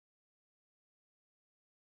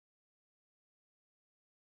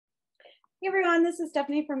Hey everyone, this is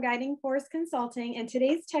Stephanie from Guiding Force Consulting, and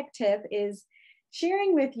today's tech tip is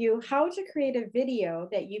sharing with you how to create a video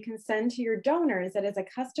that you can send to your donors that is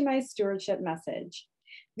a customized stewardship message.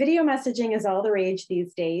 Video messaging is all the rage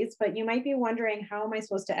these days, but you might be wondering, how am I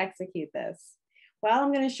supposed to execute this? Well,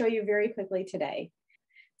 I'm going to show you very quickly today.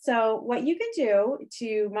 So what you can do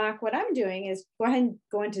to mock what I'm doing is go ahead and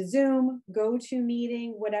go into Zoom,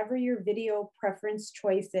 GoToMeeting, whatever your video preference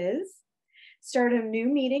choice is. Start a new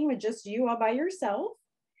meeting with just you all by yourself.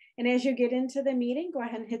 And as you get into the meeting, go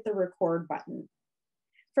ahead and hit the record button.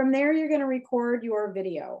 From there, you're going to record your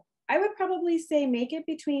video. I would probably say make it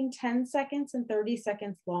between 10 seconds and 30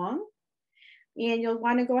 seconds long. And you'll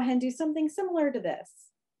want to go ahead and do something similar to this.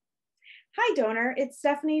 Hi, donor. It's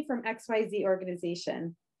Stephanie from XYZ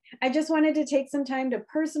organization. I just wanted to take some time to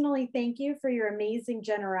personally thank you for your amazing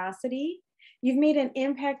generosity. You've made an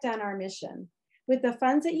impact on our mission. With the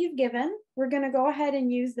funds that you've given, we're going to go ahead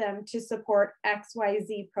and use them to support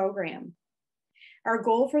XYZ program. Our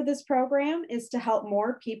goal for this program is to help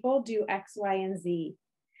more people do X, Y, and Z.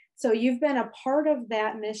 So you've been a part of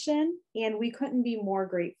that mission, and we couldn't be more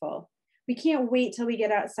grateful. We can't wait till we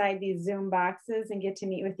get outside these Zoom boxes and get to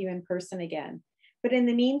meet with you in person again. But in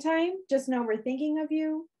the meantime, just know we're thinking of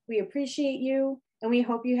you, we appreciate you, and we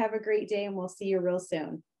hope you have a great day, and we'll see you real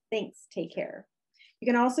soon. Thanks, take care.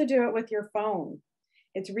 You can also do it with your phone.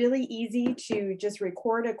 It's really easy to just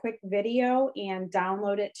record a quick video and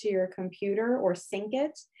download it to your computer or sync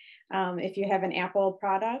it if you have an Apple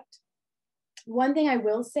product. One thing I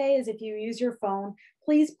will say is if you use your phone,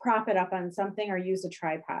 please prop it up on something or use a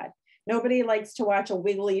tripod. Nobody likes to watch a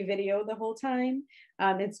wiggly video the whole time.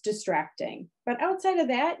 It's distracting. But outside of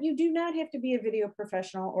that, you do not have to be a video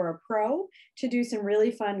professional or a pro to do some really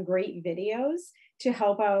fun, great videos to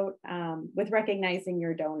help out with recognizing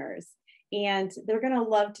your donors. And they're going to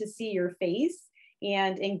love to see your face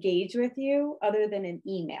and engage with you other than an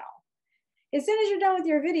email. As soon as you're done with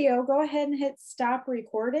your video, go ahead and hit stop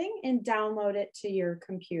recording and download it to your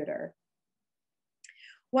computer.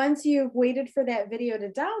 Once you've waited for that video to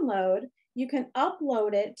download, you can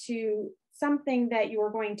upload it to something that you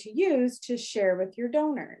are going to use to share with your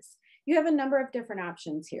donors. You have a number of different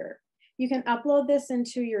options here. You can upload this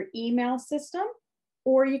into your email system,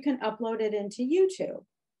 or you can upload it into YouTube.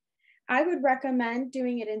 I would recommend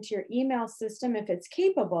doing it into your email system if it's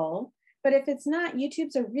capable, but if it's not,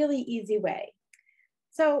 YouTube's a really easy way.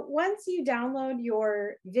 So once you download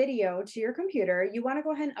your video to your computer, you want to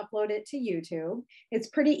go ahead and upload it to YouTube. It's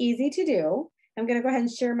pretty easy to do. I'm going to go ahead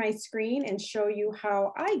and share my screen and show you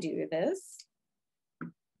how I do this.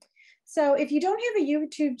 So if you don't have a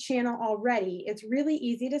YouTube channel already, it's really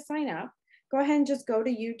easy to sign up. Go ahead and just go to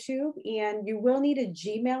YouTube, and you will need a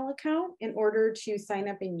Gmail account in order to sign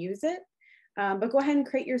up and use it. But go ahead and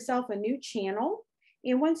create yourself a new channel.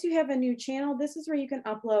 And once you have a new channel, this is where you can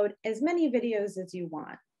upload as many videos as you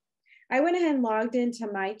want. I went ahead and logged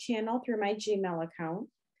into my channel through my Gmail account.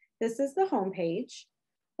 This is the home page.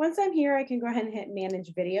 Once I'm here, I can go ahead and hit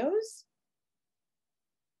Manage Videos.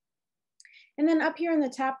 And then up here in the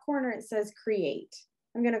top corner, it says Create.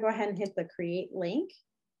 I'm going to go ahead and hit the Create link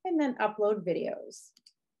and then Upload Videos.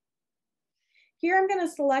 Here, I'm going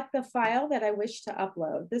to select the file that I wish to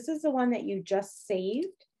upload. This is the one that you just saved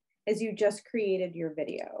as you just created your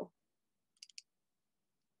video.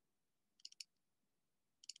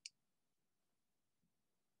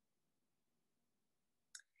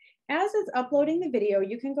 As it's uploading the video,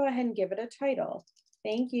 you can go ahead and give it a title.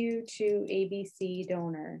 Thank you to ABC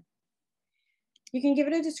donor. You can give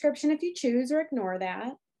it a description if you choose, or ignore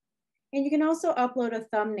that. And you can also upload a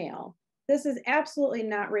thumbnail. This is absolutely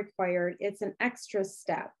not required. It's an extra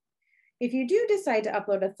step. If you do decide to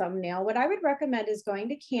upload a thumbnail, what I would recommend is going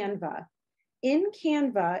to Canva. In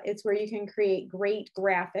Canva, it's where you can create great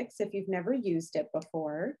graphics if you've never used it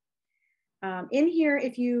before. In here,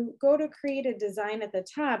 if you go to create a design at the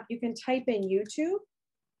top, you can type in YouTube.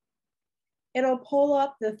 It'll pull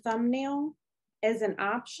up the thumbnail as an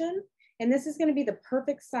option, and this is going to be the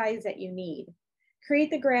perfect size that you need.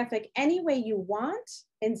 Create the graphic any way you want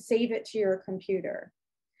and save it to your computer.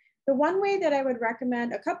 The one way that I would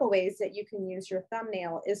recommend, a couple ways that you can use your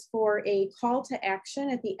thumbnail, is for a call to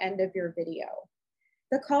action at the end of your video.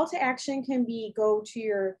 The call to action can be go to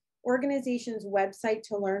your organization's website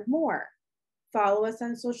to learn more. Follow us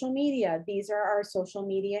on social media. These are our social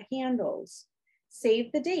media handles.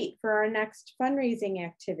 Save the date for our next fundraising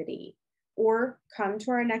activity, or come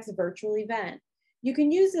to our next virtual event. You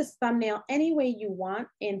can use this thumbnail any way you want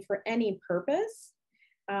and for any purpose.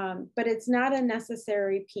 But it's not a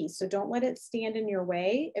necessary piece. So don't let it stand in your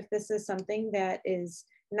way if this is something that is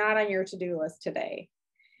not on your to-do list today.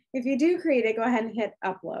 If you do create it, go ahead and hit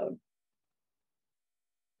upload.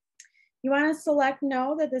 You want to select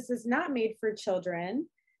no, that this is not made for children.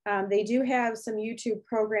 They do have some YouTube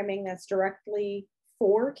programming that's directly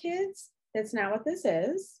for kids. That's not what this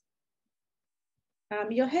is.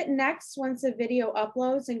 You'll hit next once the video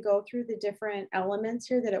uploads and go through the different elements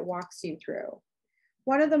here that it walks you through.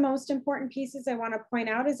 One of the most important pieces I want to point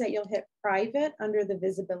out is that you'll hit private under the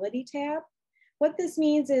visibility tab. What this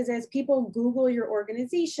means is as people Google your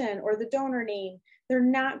organization or the donor name, they're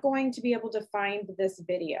not going to be able to find this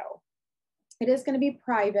video. It is going to be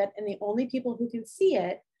private, and the only people who can see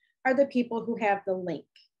it are the people who have the link.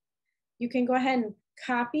 You can go ahead and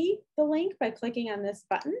copy the link by clicking on this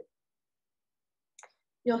button.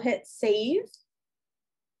 You'll hit save,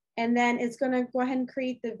 and then it's going to go ahead and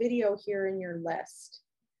create the video here in your list.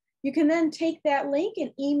 You can then take that link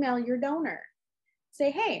and email your donor.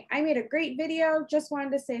 Say, hey, I made a great video, just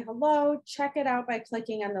wanted to say hello, check it out by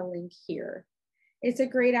clicking on the link here. It's a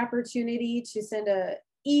great opportunity to send an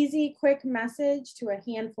easy, quick message to a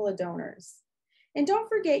handful of donors. And don't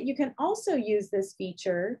forget, you can also use this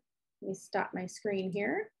feature. Let me stop my screen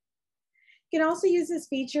here. You can also use this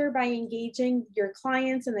feature by engaging your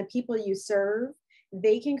clients and the people you serve.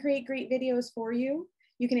 They can create great videos for you.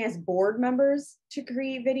 You can ask board members to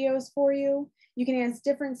create videos for you. You can ask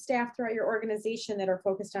different staff throughout your organization that are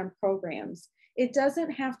focused on programs. It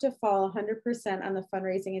doesn't have to fall 100% on the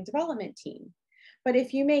fundraising and development team. But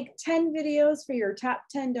if you make 10 videos for your top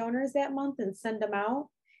 10 donors that month and send them out,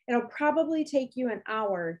 it'll probably take you an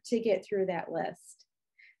hour to get through that list.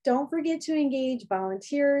 Don't forget to engage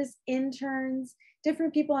volunteers, interns,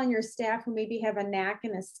 different people on your staff who maybe have a knack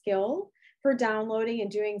and a skill for downloading and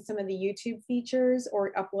doing some of the YouTube features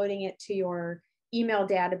or uploading it to your email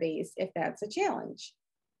database if that's a challenge.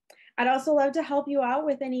 I'd also love to help you out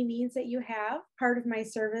with any needs that you have. Part of my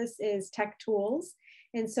service is tech tools.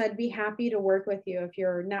 And so I'd be happy to work with you if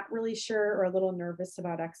you're not really sure or a little nervous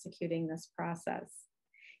about executing this process.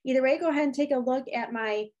 Either way, go ahead and take a look at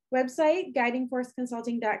my website,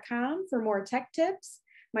 guidingforceconsulting.com, for more tech tips,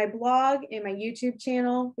 my blog, and my YouTube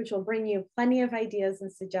channel, which will bring you plenty of ideas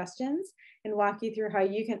and suggestions and walk you through how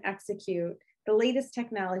you can execute the latest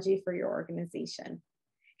technology for your organization.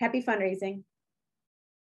 Happy fundraising.